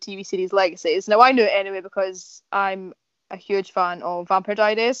cast of the TV series Legacies. Now I know it anyway because I'm a huge fan of Vampire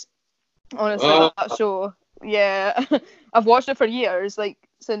Diaries. Honestly, that show, yeah, I've watched it for years, like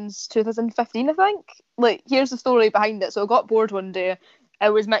since 2015, I think. Like, here's the story behind it. So I got bored one day. It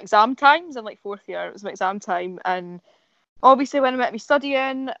was my exam times in like fourth year. It was my exam time, and obviously when I'm meant to be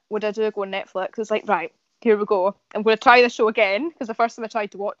studying, what I do? Go on Netflix. It's like, right, here we go. I'm going to try this show again because the first time I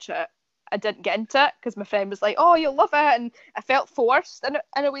tried to watch it, I didn't get into it because my friend was like, "Oh, you'll love it," and I felt forced in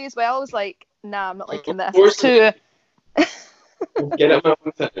a way as well. I was like, "Nah, I'm not liking this. It's too." Get it my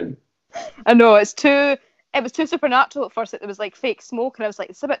own time. I know it's too. It was too supernatural at first. It was like fake smoke, and I was like,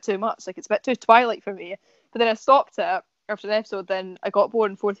 "It's a bit too much. Like it's a bit too Twilight for me." But then I stopped it after an episode. Then I got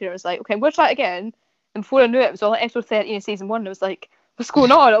bored in fourth year. I was like, "Okay, I'm going to try it again." And before I knew it, it was all like episode 13 of season 1. I was like, "What's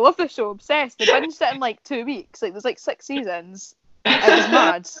going on? I love this show. Obsessed." I binged it in like 2 weeks. Like there's like 6 seasons. It was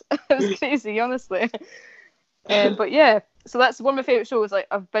mad. It was crazy, honestly. But yeah, so that's one of my favourite shows. Like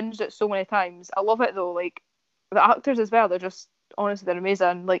I've binged it so many times. I love it though. Like the actors as well. They're just honestly they're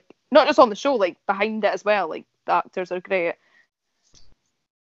amazing. Like not just on the show, like behind it as well. Like the actors are great.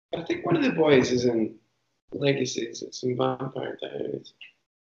 I think one of the boys is in Legacies. It's in Vampire Diaries.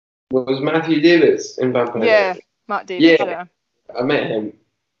 Was Matthew Davis in Vampire Yeah, Diaries? Matt Davis. Yeah, Yeah. I met him.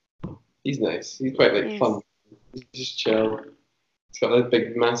 He's nice. He's quite like fun. He's just chill. He's got a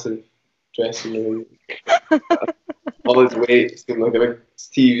big, massive dressing room. All his weights and like a big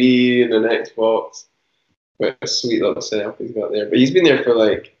TV and an Xbox. Quite a sweet little setup he's got there. But he's been there for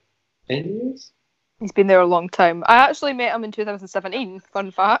like 10 years. He's been there a long time. I actually met him in 2017.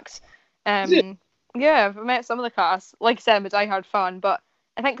 Fun fact. Yeah, I've met some of the cast. Like I said, I'm a diehard fan, but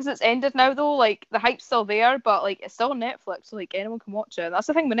I think because it's ended now though, like the hype's still there, but like it's still on Netflix, so like anyone can watch it. And that's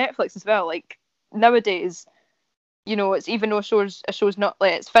the thing with Netflix as well. Like nowadays, you know, it's even though a show's not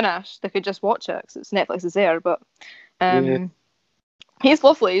like it's finished, they could just watch it because it's Netflix is there. But Yeah. he's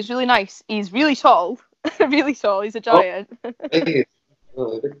lovely. He's really nice. He's really tall, really tall. He's a giant. I think it's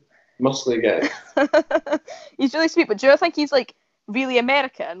a big muscly guy. He's really sweet, but do you think he's like really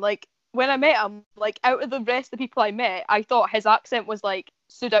American? Like when I met him, like out of the rest of the people I met, I thought his accent was like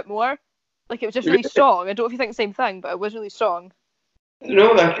stood out more. Like it was just really strong. I don't know if you think the same thing, but it was really strong.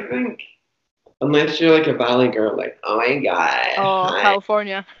 No, I think unless you're like a valley girl, like, oh my god. Oh, Hi.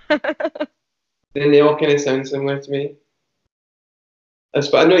 California. Then they all kind of sound similar to me.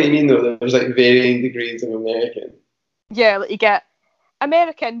 But I know what you mean though. There's like varying degrees of American. Yeah, like you get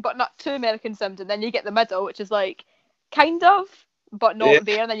American, but not too American sounding. Then you get the middle, which is like kind of, but not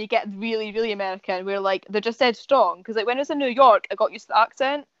there. And then you get really, really American, where like they're just dead strong. Because like when I was in New York, I got used to the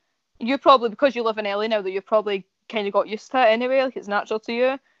accent. You probably, because you live in LA now, that you've probably kind of got used to it anyway. Like it's natural to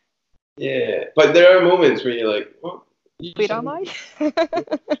you. Yeah, but there are moments where you're like, what? Where am I?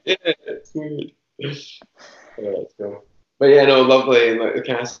 Yeah, it's weird. Let's go. But yeah, no, lovely, and like the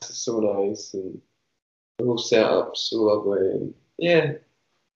cast is so nice, and the whole setup's so lovely, and yeah,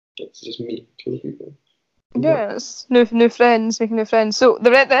 get to just meet cool people. Yes, new friends, making new friends. So the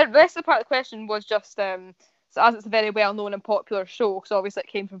rest of the part of the question was just So as it's a very well-known and popular show, because obviously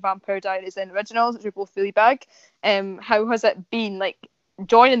it came from Vampire Diaries and Originals, which are both really big, how has it been, like,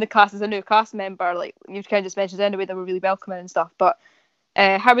 joining the cast as a new cast member? Like, you kind of just mentioned anyway, they were really welcoming and stuff, but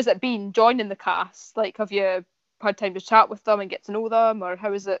how has it been joining the cast? Like, have you had time to chat with them and get to know them, or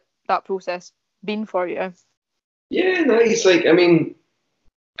how has that process been for you? Yeah, nice. Like, I mean,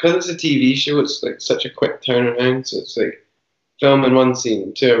 because it's a TV show, it's like such a quick turnaround. So it's like filming one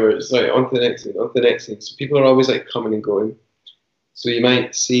scene, 2 hours, like on to the next scene, on to the next scene. So people are always like coming and going. So you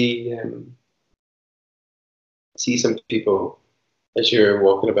might see some people as you're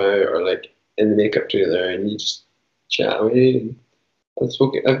walking about, or like in the makeup trailer, and you just chat away. And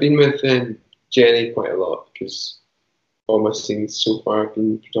I've been with Jenny quite a lot because all my scenes so far have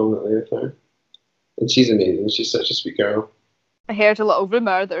been predominantly with her, and she's amazing. She's such a sweet girl. I heard a little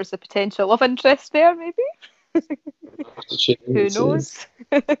rumour there's a potential love interest there, maybe? Who knows?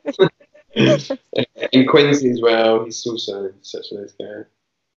 And Quincy as well. He's so sound, such a nice guy.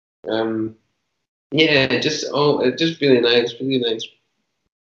 Yeah, just really nice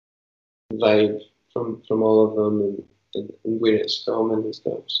vibe from all of them, and where it's filming and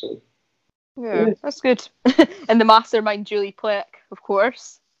stuff. So Yeah, that's good. And the mastermind, Julie Plec, of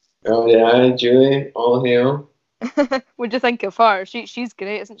course. oh yeah, Julie, all hail. What do you think of her? She's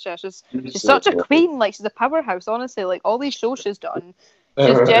great, isn't she? She's So such a cool. queen. Like, she's a powerhouse, honestly. Like, all these shows she's done, she's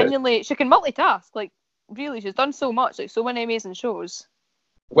Alright. genuinely, she can multitask. Like, really, she's done so much. Like, so many amazing shows.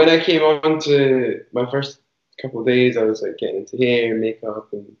 When I came on to my first couple of days, I was like getting into hair, makeup,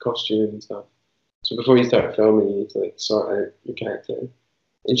 and costume and stuff. So before you start filming, you need to like sort out your character.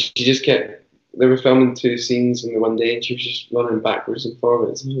 And she just kept. They were filming 2 scenes in the one day, and she was just running backwards and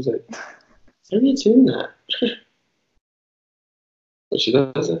forwards. And I was like, "How are you doing that?" But she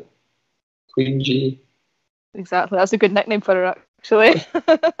does it. Queen G. Exactly. That's a good nickname for her, actually.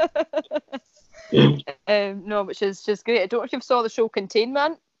 No, but she's great. I don't know if you saw the show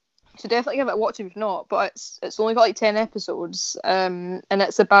Containment. You should definitely give it a watch if you've not. But it's only got like 10 episodes, and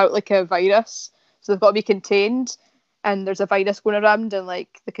it's about like a virus. So they've got to be contained, and there's a virus going around, and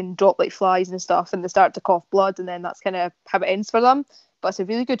like they can drop like flies and stuff, and they start to cough blood, and then that's kind of how it ends for them. But it's a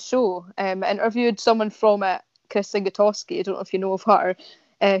really good show. I interviewed someone from it, Kristen Gutowski. I don't know if you know of her,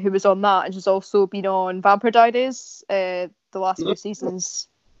 who was on that, and she's also been on Vampire Diaries, the last few seasons.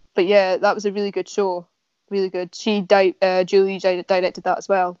 But yeah, that was a really good show. Really good. Julie directed that as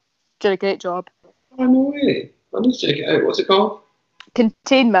well. Did a great job. Oh no way! I need to check it out. What's it called?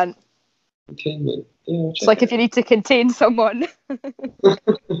 Containment. Containment. Yeah, I'll It's check like it if you need to contain someone.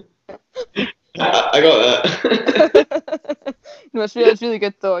 I got that. No, it's really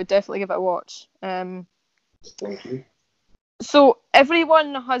good though. I'd definitely give it a watch. Thank you. So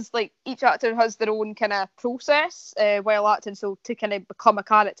everyone has, like, each actor has their own kind of process while acting. So to kind of become a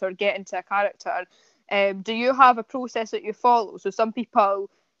character, get into a character, do you have a process that you follow? So some people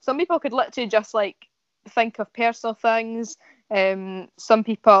could literally just like think of personal things. Some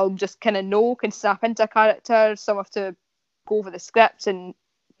people just kind of can snap into a character. Some have to go over the script and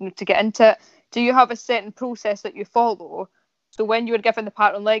to get into it. Do you have a certain process that you follow? So when you were given the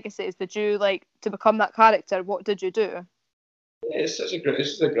part on Legacies, did you like to become that character? What did you do? Yeah, it's just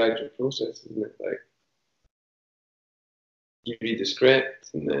a gradual process, isn't it? Like you read the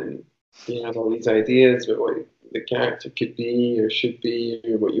script, and then you have all these ideas about what the character could be or should be,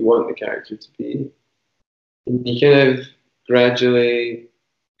 or what you want the character to be, and you kind of gradually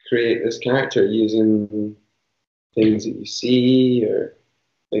create this character using things that you see or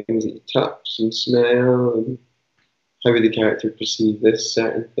things that you touch and smell, and how would the character perceive this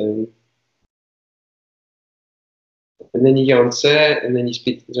certain thing. And then you get on set, and then you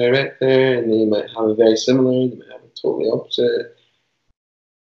speak to the director, and then you might have a very similar, you might have a totally opposite.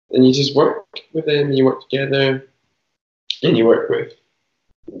 And you just work with them, you work together, and you work with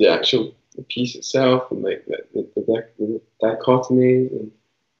the actual piece itself, and like the dichotomies, and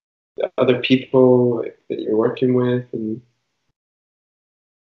the other people like, that you're working with. And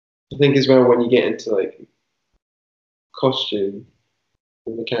I think as well, when you get into like costume,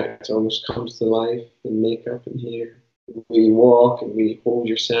 and the character almost comes to life, and makeup and hair, the way you walk and the way you hold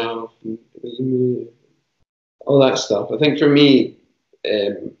yourself and the way you move, all that stuff. I think for me,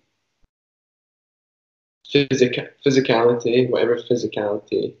 physicality, whatever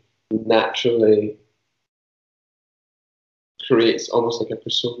physicality, naturally creates almost like a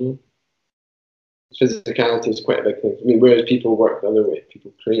persona. Physicality is quite a big thing for me, whereas people work the other way.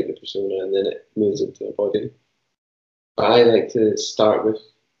 People create the persona and then it moves into a body. But I like to start with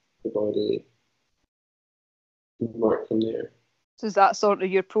the body and work from there. So is that sort of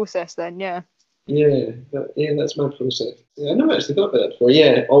your process then? Yeah. Yeah, that's my process. Yeah, I never actually thought about that before.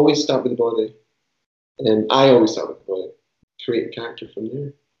 Yeah, always start with the body, And I always thought, well, create a character from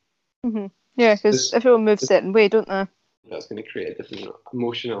there. Mm-hmm. Yeah, because everyone moves a certain way, don't they? That's going to create a different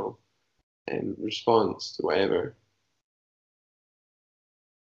emotional response to whatever.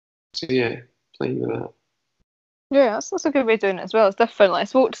 So yeah, playing with that. Yeah, that's a good way of doing it as well. It's different. Like, I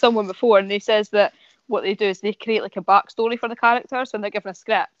spoke to someone before, and they says that what they do is they create like a backstory for the characters when they're given a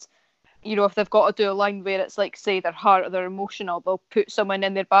script. You know, if they've got to do a line where it's like, say, their heart or they're emotional, they'll put someone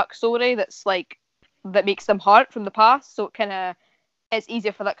in their backstory that's like that makes them hurt from the past. So it kind of it's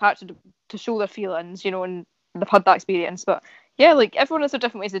easier for that character to show their feelings, you know, and they've had that experience. But yeah, like everyone has their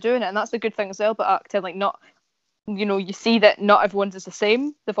different ways of doing it, and that's the good thing as well about acting. Like, not, you know, you see that not everyone's is the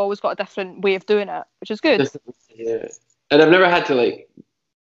same. They've always got a different way of doing it, which is good. Yeah, and I've never had to like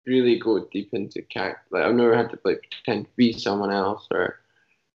really go deep into character. Like I've never had to like pretend to be someone else or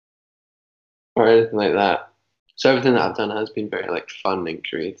anything like that. So everything that I've done has been very like fun and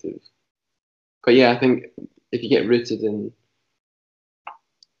creative. But yeah, I think if you get rooted in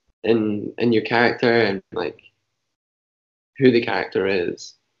your character and like who the character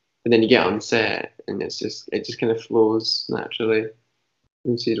is, and then you get on set and it just kind of flows naturally,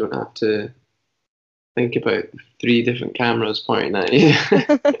 and so you don't have to think about 3 different cameras pointing at you.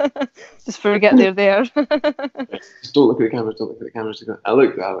 Just forget they're there. Just don't look at the cameras. Don't look at the cameras. I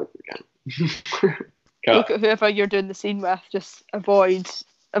look at the camera. Look at whoever you're doing the scene with. Just avoid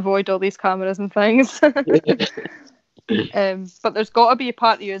all these cameras and things. But there's got to be a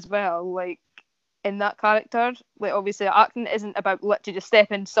part of you as well, like in that character. Like obviously, acting isn't about literally just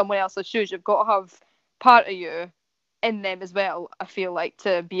step into someone else's shoes. You've got to have part of you in them as well. I feel like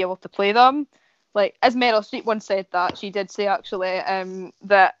to be able to play them. Like as Meryl Streep once said that she did say actually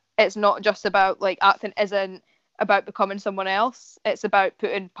that it's not just about like acting isn't about becoming someone else. It's about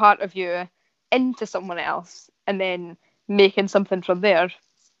putting part of you into someone else and then making something from there.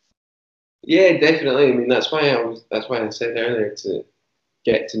 Yeah, definitely. I mean, that's why I said earlier to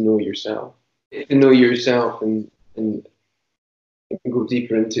get to know yourself, get to know yourself, and go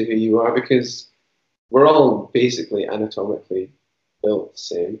deeper into who you are because we're all basically anatomically built the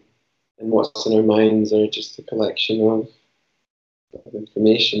same, and what's in our minds are just a collection of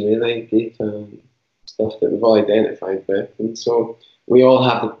information, really, data, and stuff that we've all identified with, and so we all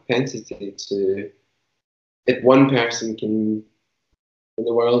have the propensity to. If one person can in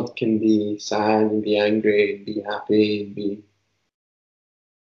the world can be sad and be angry and be happy and be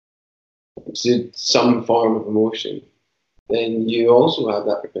some form of emotion, then you also have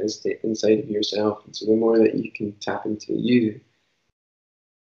that propensity inside of yourself. And so the more that you can tap into you,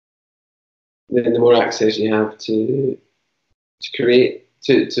 then the more access you have to create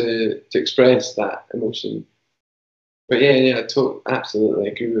to express that emotion. But yeah, I absolutely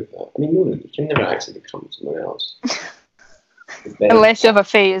agree with that. I mean, no, you can never actually become someone else. Unless you have a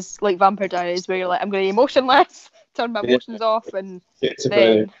phase like Vampire Diaries where you're like, I'm going to be emotionless, turn my emotions off, and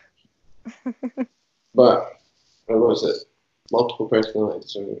then. But what was it? Multiple personality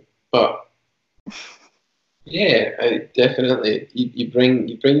disorder. But yeah, definitely you bring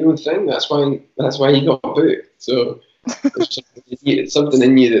your own thing. That's why you got booked. So it's something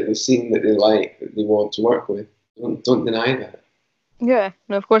in you that they've seen that they like that they want to work with. Don't deny that. Yeah,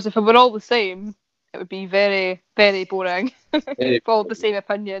 and of course, if it were all the same, it would be very, very boring. If all the same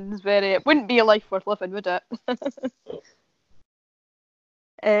opinions, it wouldn't be a life worth living, would it?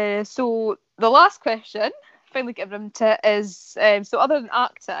 So the last question, finally getting around to it, is so other than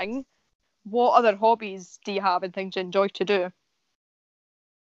acting, what other hobbies do you have and things you enjoy to do?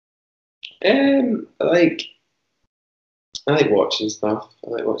 I like watching stuff. I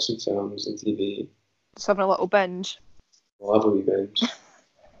like watching films and TV. Just having a little binge. I love a wee binge.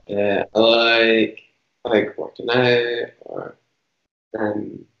 Yeah, I like working out or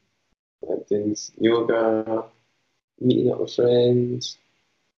like doing yoga, meeting up with friends.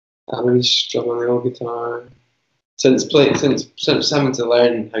 I'm really struggling on the old guitar. Since having to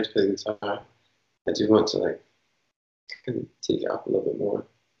learn how to play the guitar, I do want to like kind of take it up a little bit more.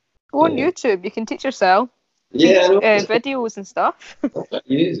 Go on YouTube, you can teach yourself. Yeah, videos and stuff.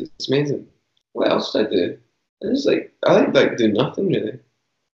 It's amazing. What else did I do? I like doing nothing really.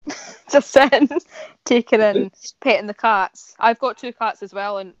 Just sitting, taking in, petting the cats. I've got 2 cats as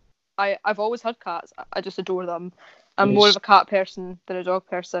well, and I've always had cats. I just adore them. I'm more of a cat person than a dog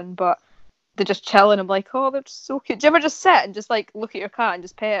person, but they just chill and I'm like, oh, they're so cute. Do you ever just sit and just like look at your cat and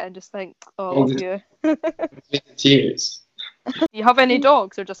just pet it and just think, oh, I love you? Tears. Do you have any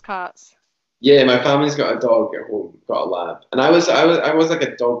dogs or just cats? Yeah, my family's got a dog at home, got a lab, and I was like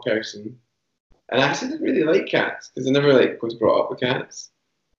a dog person, and I actually didn't really like cats because I never like was brought up with cats,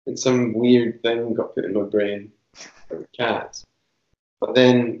 and some weird thing got put in my brain for cats. But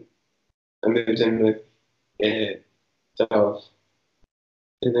then I moved in with dove,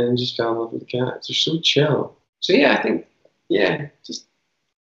 and then just fell in love with the cats. They're so chill. So yeah, I think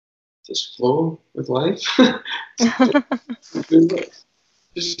just flow with life.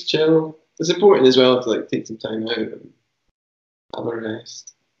 Just chill. It's important as well to like take some time out and have a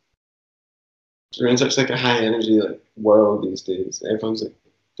rest. We're in such like a high energy like world these days. Everyone's like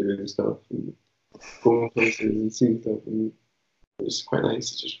doing stuff and going places and seeing stuff, and it's quite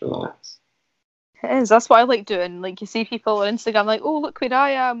nice to just relax. It is. That's what I like doing. Like, you see people on Instagram, like, oh, look where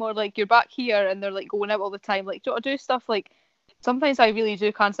I am, or like, you're back here, and they're like going out all the time. Like, do you want to do stuff? Like, sometimes I really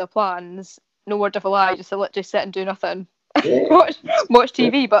do cancel plans. No word of a lie, just to literally sit and do nothing, Yeah, watch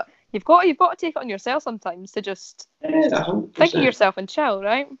TV. But you've got to take it on yourself sometimes to just yeah, think of 100%. yourself and chill,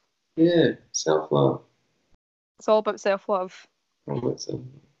 right? Yeah, self-love. It's all about self-love. Oh, self-love.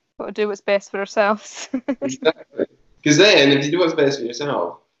 Got to do what's best for ourselves. Exactly. Because then, if you do what's best for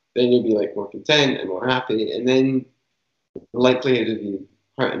yourself, then you'll be like more content and more happy, and then likelihood of you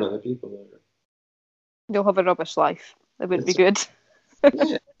hurting other people. You'll have a rubbish life. It wouldn't be good.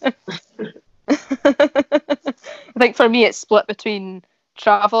 Yeah. I think for me it's split between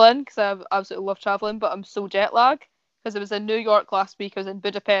travelling, because I absolutely love travelling, but I'm so jet lagged because I was in New York last week. I was in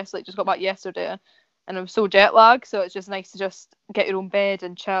Budapest, like just got back yesterday, and I'm so jet lagged. So it's just nice to just get your own bed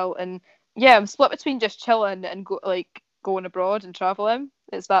and chill. And yeah, I'm split between just chilling and going abroad and travelling.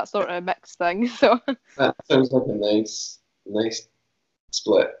 It's that sort of mixed thing. So That sounds like a nice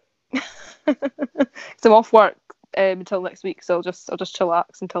split. so I'm off work until next week, so I'll just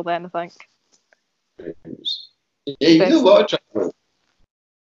chillax until then, I think. Yeah, you do a lot of traveling.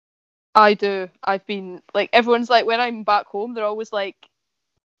 I do. I've been like, everyone's like, when I'm back home, they're always like,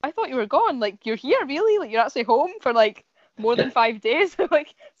 I thought you were gone. Like, you're here, really? Like, you're actually home for like more than 5 days?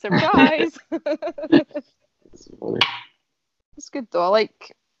 Like, surprise. It's funny. It's good though.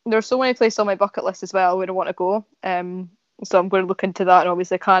 Like, there's so many places on my bucket list as well where I want to go. So I'm going to look into that, and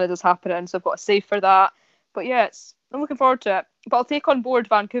obviously Canada's happening, so I've got to save for that. But yeah, I'm looking forward to it. But I'll take on board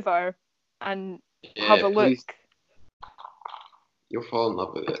Vancouver and have a look. Please. You'll fall in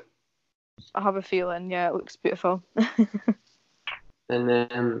love with it. I have a feeling, yeah, it looks beautiful.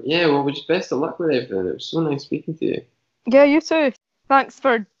 And yeah, well, just best of luck with everything. It was so nice speaking to you. Yeah, you too. Thanks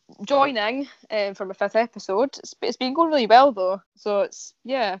for joining for my 5th episode. It's been going really well though, so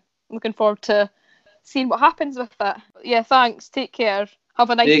looking forward to seeing what happens with it. Yeah, thanks. Take care. Have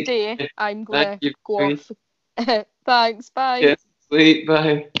a nice day. I'm gonna go off. Thanks. Bye. Yeah, sweet.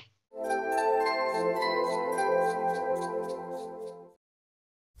 Bye.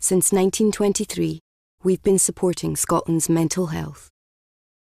 Since 1923, we've been supporting Scotland's mental health.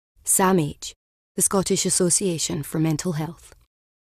 SAMH, the Scottish Association for Mental Health.